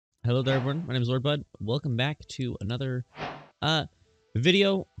Hello there, everyone. My name is Lord Bud. Welcome back to another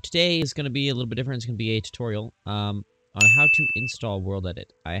video. Today is going to be a little bit different. It's going to be a tutorial on how to install World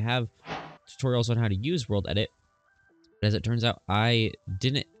Edit. I have tutorials on how to use World Edit, but as it turns out, I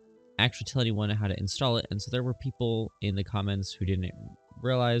didn't actually tell anyone how to install it, and so there were people in the comments who didn't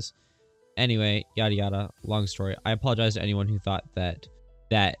realize. Anyway, yada yada. Long story. I apologize to anyone who thought that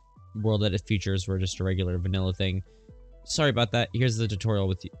World Edit features were just a regular vanilla thing. Sorry about that. Here's the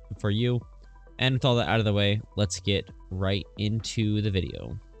tutorial for you. And with all that out of the way, let's get right into the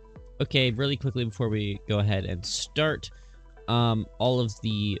video. Okay, really quickly before we go ahead and start, all of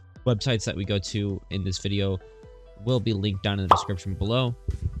the websites that we go to in this video will be linked down in the description below.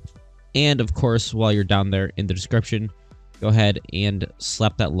 And of course, while you're down there in the description, go ahead and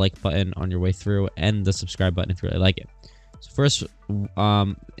slap that like button on your way through and the subscribe button if you really like it. So first,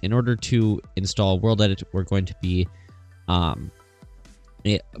 in order to install World Edit, we're going to be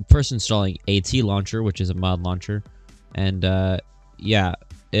first installing AT Launcher, which is a mod launcher, and yeah,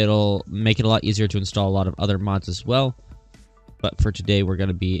 it'll make it a lot easier to install a lot of other mods as well. But for today, we're going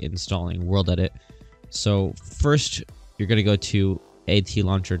to be installing World Edit. So first, you're going to go to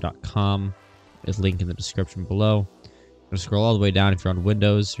atlauncher.com. There's a link in the description below. You're going to scroll all the way down. If you're on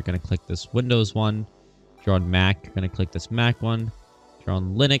Windows, you're going to click this Windows one. If you're on Mac, you're going to click this Mac one. If you're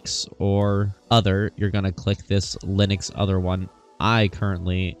on Linux or other, you're going to click this Linux other one. I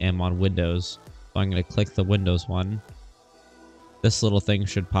currently am on Windows, so I'm going to click the Windows one. This little thing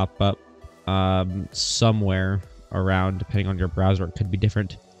should pop up somewhere around, depending on your browser. It could be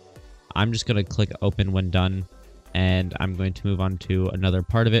different. I'm just going to click open when done, and I'm going to move on to another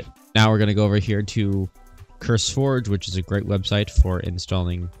part of it. Now we're going to go over here to Curseforge, which is a great website for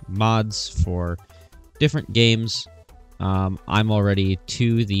installing mods for different games. I'm already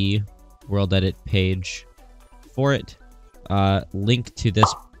to the World Edit page for it. Link to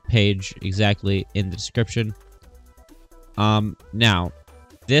this page exactly in the description. Now,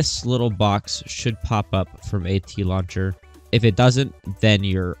 this little box should pop up from AT Launcher. If it doesn't, then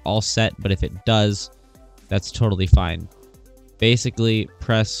you're all set, but if it does, that's totally fine. Basically,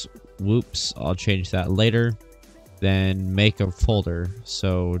 press whoops, I'll change that later, then make a folder.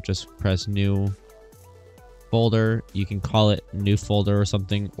 So just press new folder. You can call it new folder or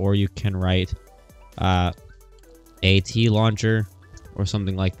something, or you can write AT Launcher or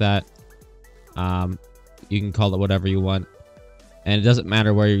something like that. You can call it whatever you want, and it doesn't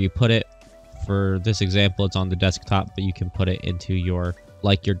matter where you put it. For this example, it's on the desktop, but you can put it into your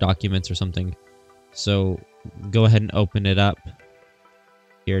documents or something. So go ahead and open it up.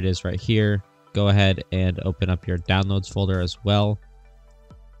 Here it is right here. Go ahead and open up your downloads folder as well.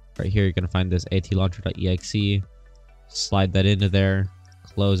 Right here, you're going to find this atlauncher.exe. Slide that into there,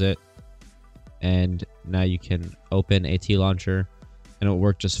 close it, and now you can open AT Launcher, and it will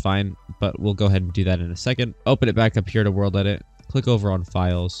work just fine, but we'll go ahead and do that in a second. Open it back up here to World Edit, click over on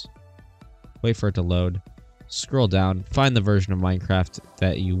Files, wait for it to load, scroll down, find the version of Minecraft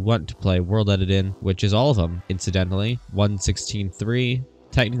that you want to play World Edit in, which is all of them, incidentally. 1.16.3,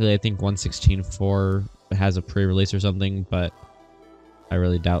 technically I think 1.16.4 has a pre-release or something, but I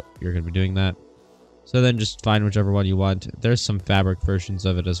really doubt you're going to be doing that. So then just find whichever one you want. There's some Fabric versions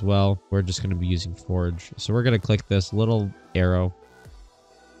of it as well. We're just going to be using Forge. So we're going to click this little arrow.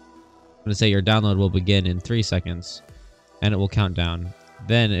 I'm going to say your download will begin in 3 seconds, and it will count down.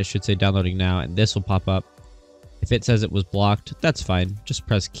 Then it should say downloading now, and this will pop up. If it says it was blocked, that's fine. Just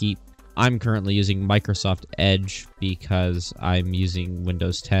press keep. I'm currently using Microsoft Edge because I'm using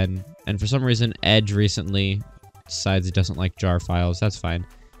Windows 10. And for some reason, Edge recently decides it doesn't like jar files. That's fine.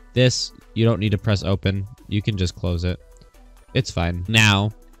 This, you don't need to press open. You can just close it. It's fine.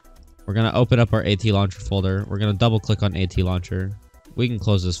 Now, we're going to open up our AT Launcher folder. We're going to double click on AT Launcher. We can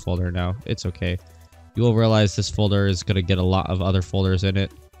close this folder now. It's okay. You will realize this folder is going to get a lot of other folders in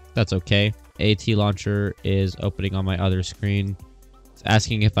it. That's okay. AT Launcher is opening on my other screen. It's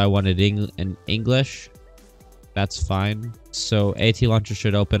asking if I wanted in English. That's fine. So AT Launcher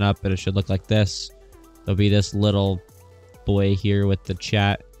should open up and it should look like this. There'll be this little boy here with the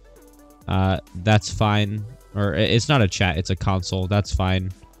chat. That's fine. Or it's not a chat, it's a console. That's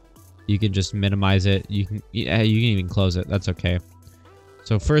fine. You can just minimize it. You can even close it. That's okay.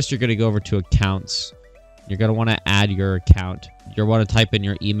 So first you're going to go over to accounts. You're going to want to add your account. You'll want to type in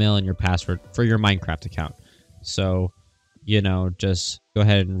your email and your password for your Minecraft account. So, you know, just go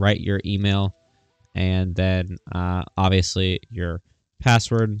ahead and write your email, and then obviously your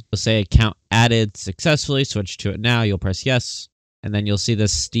password. You'll say account added successfully, switch to it now. You'll press yes, and then you'll see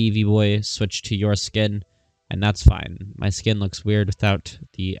this Stevie boy switch to your skin, and that's fine. My skin looks weird without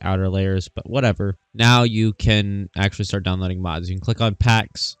the outer layers, but whatever. Now you can actually start downloading mods. You can click on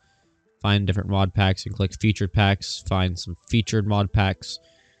packs. find different mod packs and click featured packs, find some featured mod packs.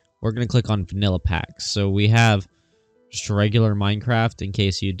 We're going to click on vanilla packs. So we have just regular Minecraft in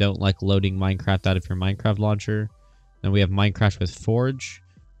case you don't like loading Minecraft out of your Minecraft launcher. Then we have Minecraft with Forge.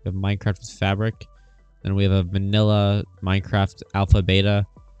 We have Minecraft with Fabric. Then we have a vanilla Minecraft alpha beta.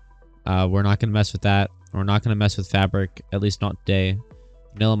 We're not going to mess with that. We're not going to mess with Fabric, at least not today.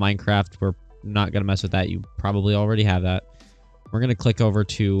 Vanilla Minecraft, we're not going to mess with that. You probably already have that. We're going to click over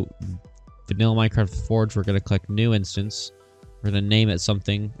to vanilla Minecraft with Forge. We're going to click new instance. We're going to name it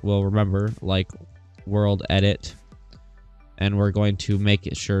something we'll remember, like world edit. And we're going to make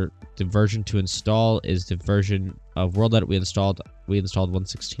it sure the version to install is the version of world edit we installed. We installed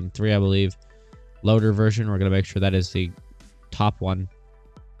 1.16.3, I believe. Loader version, we're going to make sure that is the top one.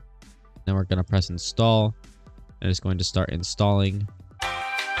 Then we're going to press install, and it's going to start installing.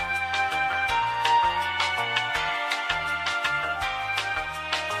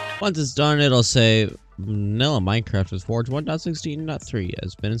 Once it's done, it'll say vanilla Minecraft with Forge 1.16.3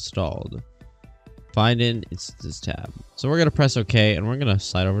 has been installed. Find in Instances tab. So we're going to press OK, and we're going to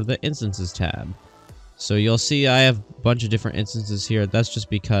slide over to the Instances tab. So you'll see I have a bunch of different instances here. That's just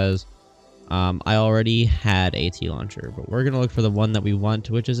because I already had AT Launcher, but we're going to look for the one that we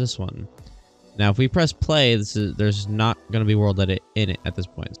want, which is this one. Now, if we press play, there's not going to be world edit in it at this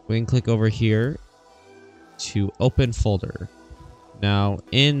point. We can click over here to open folder. Now,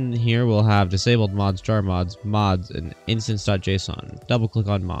 in here, we'll have disabled mods, jar mods, mods, and instance.json. Double click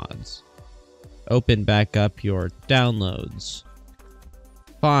on mods. Open back up your downloads.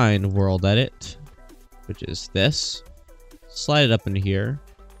 Find world edit, which is this. Slide it up into here.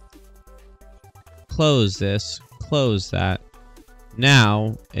 Close this. Close that.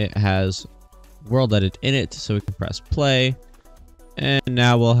 Now, it has world edit in it, so we can press play. And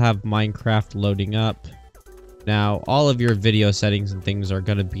now we'll have Minecraft loading up. Now, all of your video settings and things are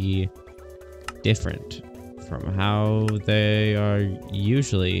going to be different from how they are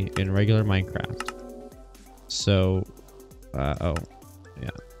usually in regular Minecraft. So,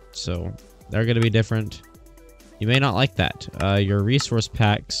 so they're going to be different. You may not like that. Your resource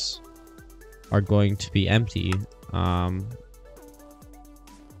packs are going to be empty.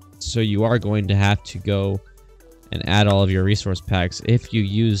 So you are going to have to go and add all of your resource packs if you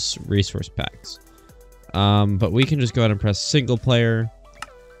use resource packs. But we can just go ahead and press single player,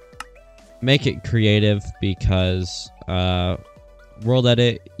 make it creative, because world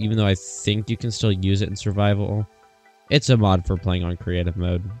edit, even though I think you can still use it in survival, it's a mod for playing on creative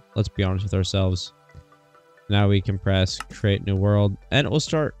mode. Let's be honest with ourselves. Now we can press create new world, and it will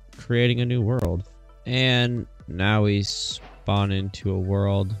start creating a new world. And now we spawn into a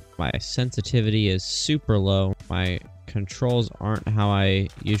world. My sensitivity is super low. My controls aren't how I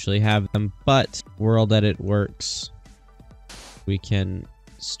usually have them, but world edit works. We can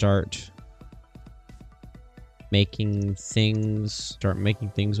start making things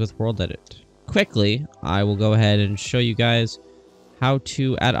with world edit. Quickly, I will go ahead and show you guys how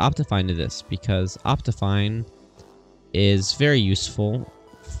to add Optifine to this, because Optifine is very useful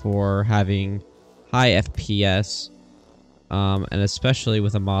for having high FPS, and especially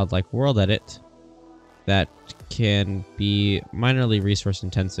with a mod like world edit that can be minorly resource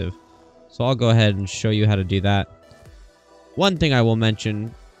intensive. So I'll go ahead and show you how to do that. One thing I will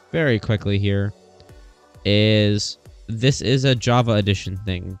mention very quickly here is this is a Java edition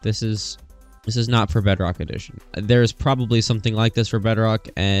thing. This is not for Bedrock edition. There's probably something like this for Bedrock,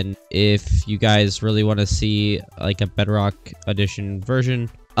 and if you guys really want to see like a Bedrock edition version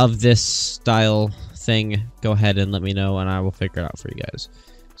of this style thing, go ahead and let me know and I will figure it out for you guys.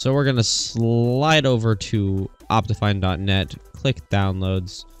 So we're going to slide over to optifine.net, click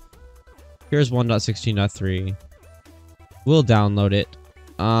downloads. Here's 1.16.3. We'll download it.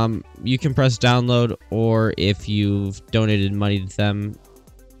 You can press download, or if you've donated money to them,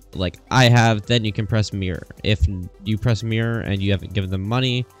 like I have, then you can press mirror. If you press mirror and you haven't given them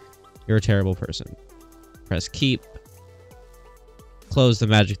money, you're a terrible person. Press keep. Close the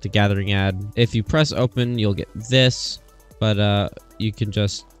Magic the Gathering ad. If you press open, you'll get this, but you can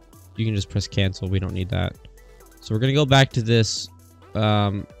just press cancel. We don't need that. So we're gonna go back to this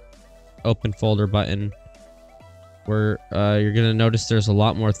open folder button, where you're gonna notice there's a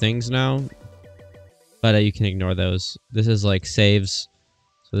lot more things now, but you can ignore those. This is like saves.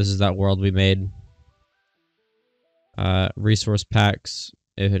 So this is that world we made. Resource packs,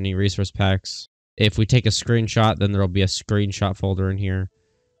 if any resource packs. If we take a screenshot, then there'll be a screenshot folder in here.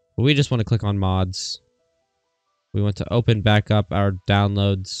 But we just want to click on mods. We want to open back up our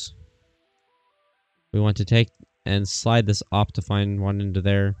downloads. We want to take and slide this Optifine one into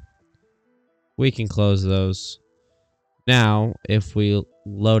there. We can close those. Now, if we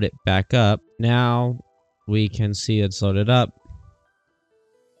load it back up, now we can see it's loaded up.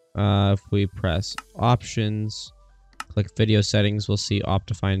 If we press options, click video settings, we'll see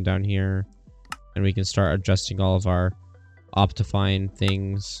Optifine down here. And we can start adjusting all of our Optifine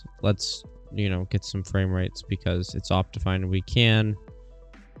things. Let's, get some frame rates because it's Optifine. We can,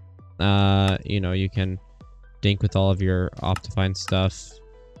 you can dink with all of your Optifine stuff.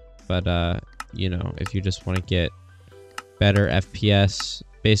 But, if you just want to get better FPS,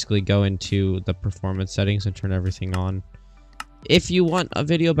 basically go into the performance settings and turn everything on. If you want a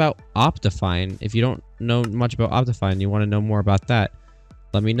video about Optifine, if you don't know much about Optifine, you want to know more about that,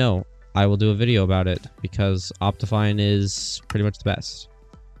 let me know. I will do a video about it because Optifine is pretty much the best.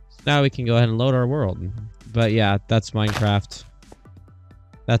 Now we can go ahead and load our world. But yeah, that's Minecraft.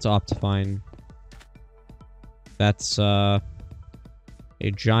 That's Optifine. That's a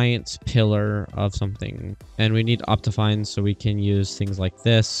giant pillar of something. And we need Optifine so we can use things like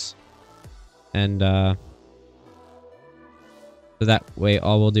this. And so that way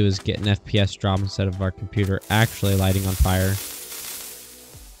all we'll do is get an FPS drop instead of our computer actually lighting on fire.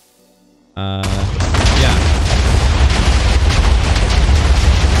 Yeah.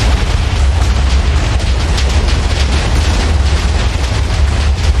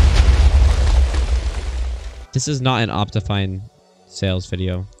 This is not an Optifine sales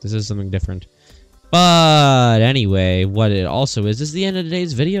video. This is something different. But anyway, what it also is the end of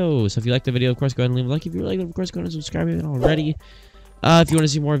today's video. So if you liked the video, of course, go ahead and leave a like. If you like it, of course, go ahead and subscribe if you haven't already. If you want to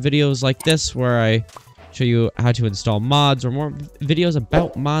see more videos like this, where I show you how to install mods or more videos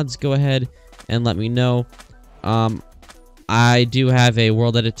about mods, go ahead and let me know. I do have a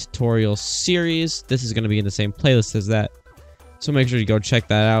World Edit tutorial series. This is going to be in the same playlist as that. So make sure you go check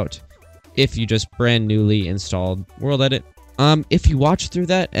that out if you just brand newly installed World Edit. If you watch through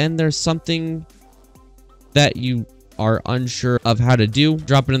that and there's something that you are unsure of how to do,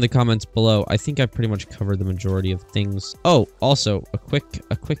 drop it in the comments below. I think I've pretty much covered the majority of things. Oh, also a quick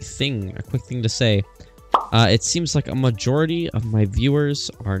thing to say. It seems like a majority of my viewers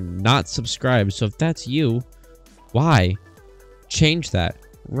are not subscribed. So if that's you, why? Change that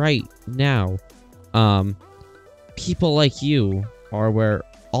right now. People like you are where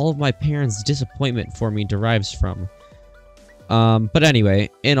all of my parents' disappointment for me derives from. But anyway,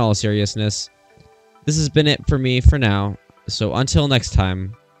 in all seriousness, this has been it for me for now. So until next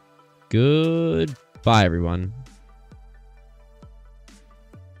time, goodbye, everyone.